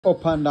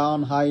Up and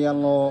down, high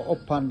and low,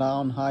 up and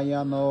down, high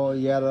and low,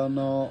 yeah and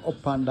no,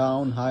 up and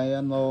down, high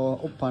and low,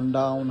 up and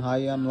down, high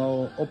and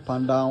low, up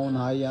and down,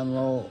 high and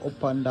low,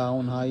 up and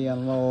down, high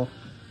and low,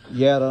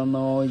 yeah and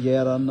no,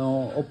 yeah and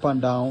no, up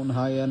and down,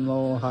 high and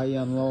low, high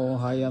and low,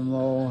 high and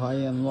low, high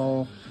and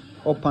low,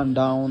 up and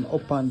down,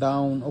 up and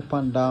down, up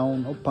and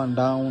down, up and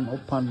down,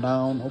 up and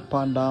down, up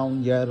and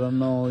down, yeah and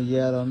no,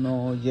 yeah and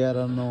no, yeah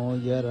and no,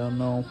 yeah and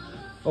no.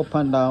 Up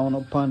and down,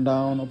 up and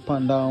down, up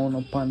and down,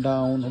 up and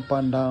down, up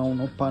and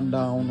down, up and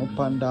down, up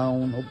and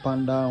down, up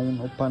and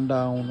down, up and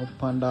down,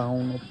 up and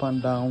down, up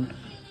and down,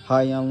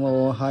 high and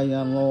low, high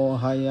and low,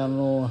 high and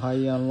low, high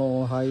and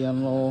low, high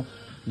and low,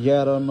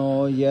 yeah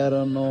no, yeah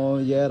no,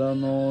 yeah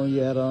no,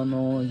 yeah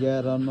no,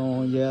 yeah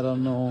no, yeah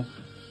no,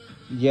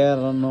 yeah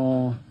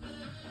no.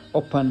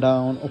 Up and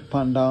down,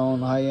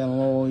 high and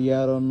low,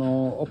 yeah or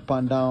no, up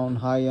and down,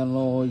 high and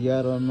low,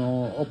 yeah or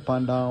no, up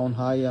and down,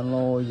 high and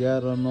low, yeah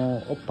or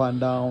no, up and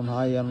down,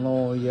 high and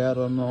low, yeah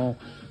or no,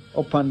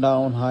 up and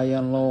down, high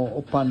and low,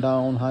 up and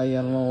down, high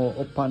and low,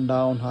 up and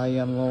down, high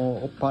and low,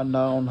 up and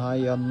down, high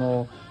and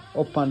low,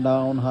 up and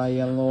down, high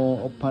and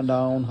low, up and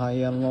down, high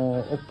and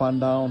low, up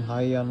and down,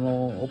 high and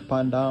low, up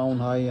and down,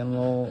 high and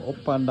low,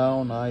 up and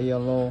down, high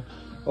and low.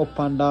 Up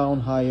and down,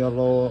 high or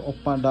low,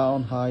 up and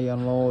down, high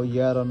and low,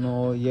 yeah or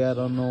no, yeah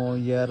or no,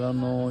 yeah or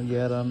no,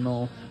 yeah or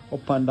no.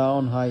 Up and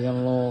down, high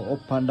and low,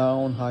 up and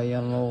down, high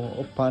and low,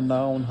 up and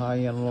down, high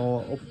and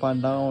low, up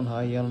and down,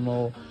 high and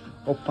low,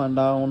 up and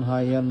down,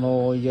 high and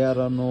low, yeah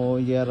or no,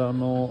 yeah or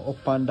no.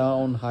 Up and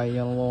down, high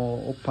and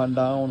low, up and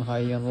down, high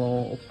and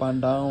low, up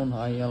and down,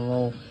 high and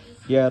low,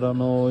 yeah or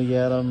no,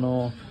 yeah or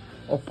no.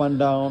 Up and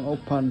down,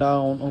 up and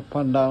down, up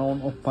and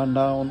down, up and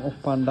down,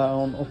 up and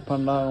down, up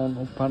and down,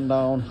 up and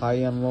down, high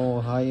and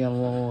low, high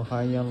and low,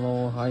 high and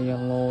low, high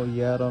and low,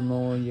 yeah or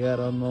no, yeah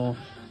or no.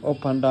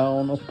 Up and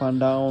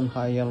down,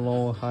 high and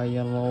low, high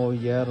and low,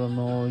 yeah or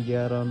no,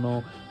 yeah or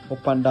no.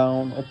 Up and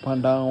down, up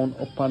and down,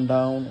 up and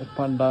down, up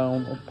and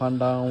down, up and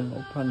down,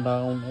 up and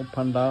down, up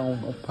and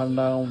down, up and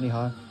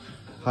down,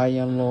 high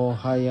and low,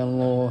 high and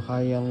low,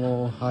 high and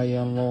low, high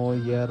and low,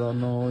 yeah or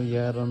no,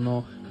 yeah or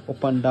no.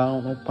 Up and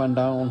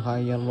down, high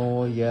and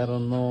low, yeah or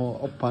no,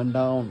 up and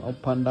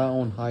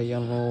down, high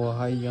and low,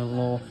 high and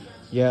low,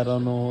 yeah or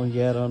no,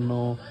 yeah or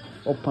no.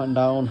 Up and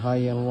down, high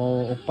and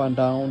low, up and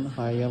down,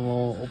 high and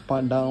low, up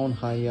and down,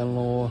 high and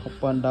low,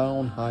 up and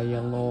down, high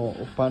and low,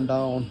 up and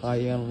down, high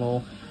and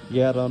low,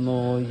 yeah or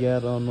no, yeah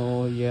or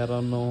no, yeah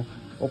or no.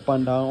 Up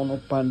and down,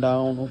 up and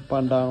down, up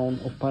and down,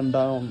 up and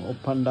down,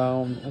 up and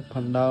down, up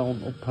and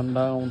down, up and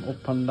down,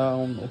 up and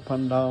down, up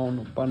and down,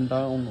 up and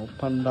down,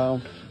 up and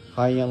down.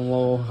 High and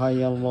low, high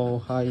and low,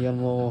 high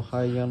and low,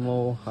 high and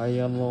low, high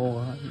and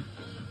low,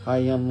 high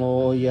and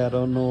low, yeah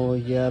or no,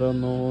 yeah or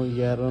no,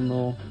 yeah or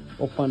no.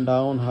 Up and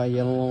down, high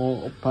and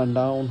low, up and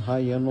down, high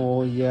and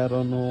low, yeah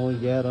or no,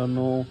 yeah or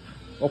no.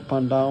 Up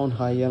and down,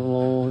 high and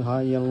low,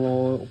 high and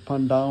low, up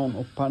and down,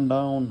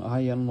 high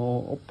and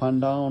low, up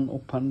and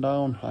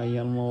down, high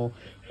and low,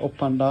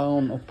 up and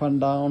down,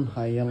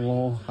 high and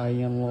low, high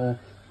and low,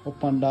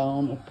 up and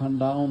down,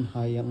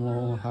 high and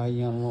low, high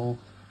and low.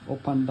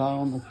 Up and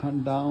down,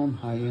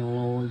 high and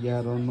low,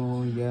 yeah or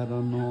no, yeah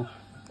or no.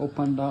 Up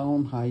and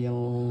down, high and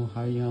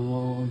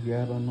low,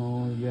 yeah or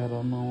no, yeah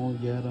or no,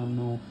 yeah or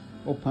no.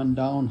 Up and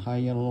down, high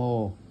and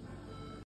low.